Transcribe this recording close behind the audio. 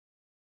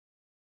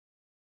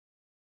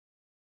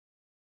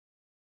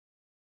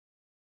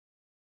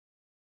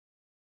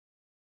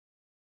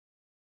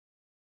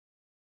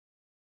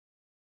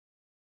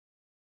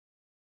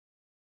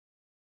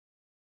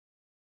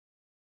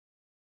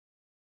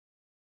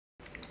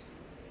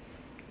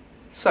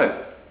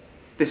So,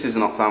 this is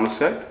an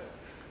ophthalmoscope,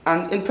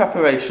 and in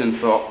preparation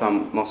for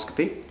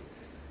ophthalmoscopy,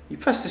 you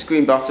press this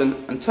green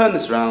button and turn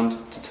this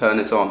round to turn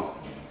it on.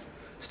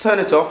 To turn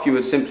it off, you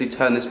would simply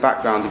turn this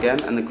back round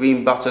again and the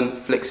green button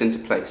flicks into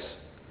place.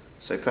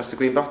 So press the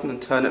green button and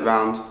turn it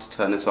round to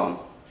turn it on.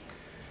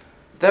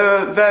 There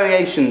are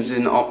variations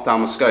in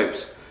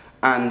ophthalmoscopes,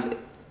 and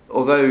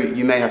although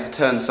you may have to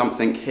turn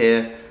something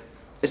here,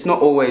 it's not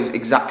always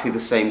exactly the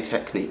same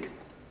technique.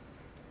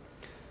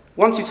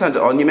 Once you turned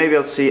it on, you may be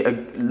able to see a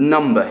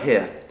number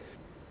here.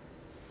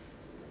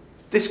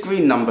 This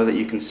green number that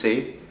you can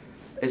see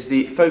is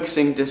the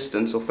focusing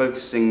distance or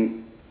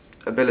focusing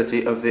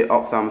ability of the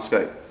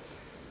ophthalmoscope.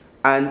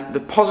 And the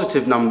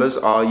positive numbers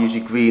are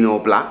usually green or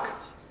black,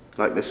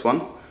 like this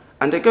one.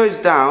 And it goes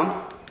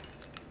down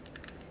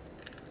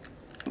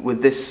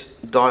with this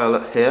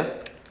dial here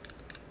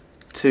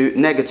to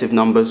negative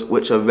numbers,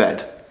 which are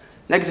red.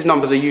 Negative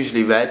numbers are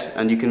usually red,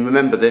 and you can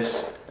remember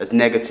this as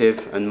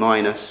negative and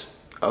minus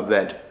are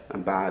red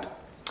and bad.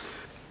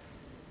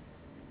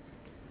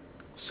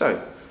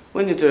 So,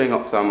 when you're doing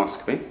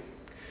ophthalmoscopy,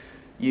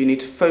 you need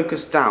to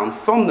focus down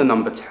from the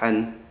number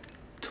 10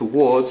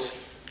 towards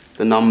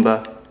the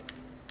number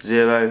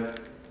 0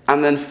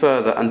 and then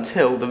further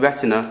until the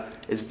retina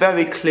is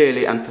very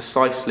clearly and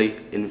precisely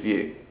in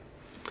view.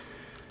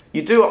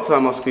 You do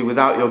ophthalmoscopy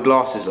without your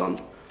glasses on,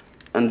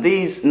 and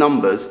these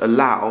numbers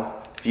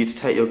allow for you to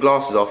take your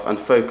glasses off and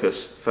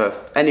focus for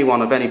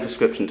anyone of any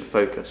prescription to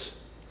focus.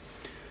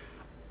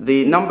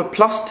 The number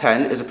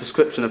 +10 is a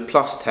prescription of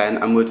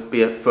 +10 and would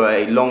be for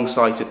a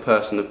long-sighted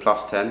person of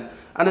 +10,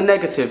 and a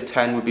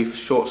 -10 would be for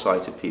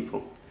short-sighted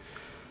people.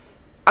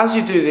 As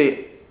you do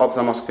the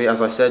ophthalmoscopy,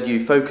 as I said,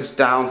 you focus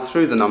down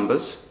through the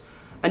numbers,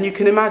 and you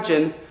can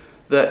imagine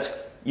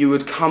that you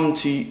would come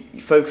to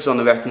focus on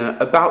the retina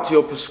about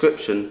your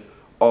prescription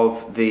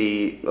of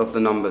the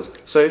numbers.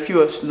 So if you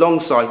were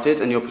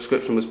long-sighted and your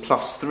prescription was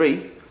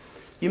 +3,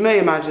 you may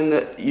imagine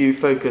that you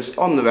focus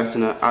on the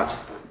retina at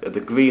the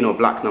green or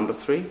black number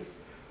 3,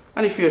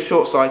 and if you're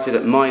short-sighted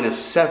at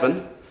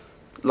 -7,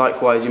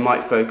 likewise you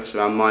might focus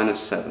around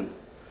 -7.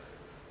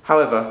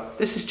 However,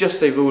 this is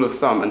just a rule of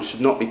thumb and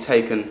should not be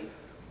taken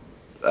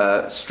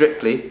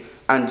strictly,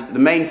 and the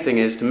main thing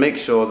is to make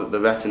sure that the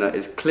retina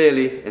is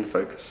clearly in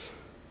focus.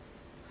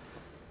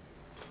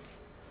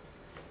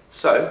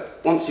 So,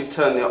 once you've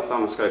turned the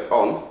ophthalmoscope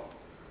on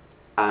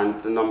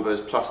and the number is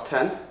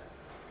 +10,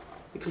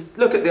 you can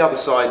look at the other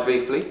side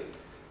briefly.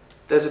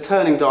 There's a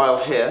turning dial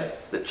here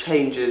that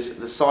changes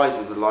the size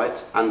of the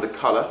light and the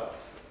colour,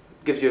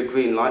 gives you a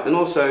green light, and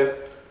also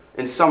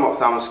in some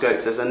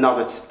ophthalmoscopes there's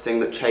another thing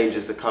that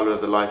changes the colour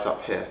of the light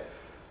up here.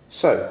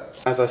 So,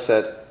 as I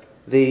said,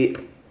 the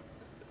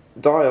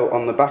dial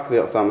on the back of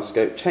the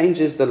ophthalmoscope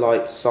changes the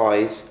light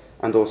size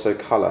and also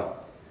colour.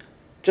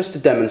 Just to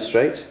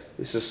demonstrate,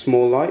 this is a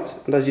small light,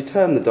 and as you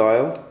turn the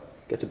dial,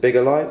 get a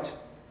bigger light,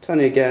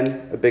 turning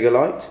again, a bigger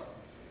light.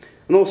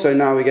 And also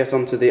now we get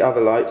onto the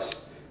other lights.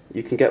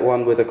 You can get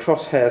one with a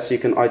crosshair so you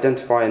can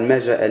identify and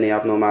measure any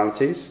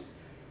abnormalities.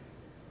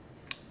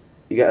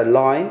 You get a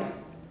line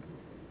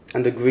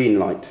and a green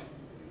light.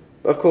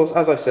 But of course,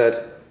 as I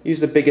said, use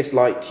the biggest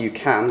light you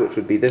can, which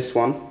would be this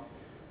one,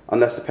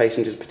 unless the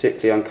patient is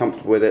particularly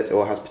uncomfortable with it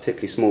or has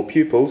particularly small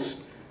pupils,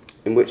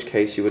 in which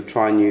case you would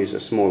try and use a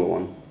smaller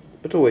one.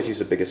 But always use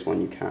the biggest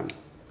one you can.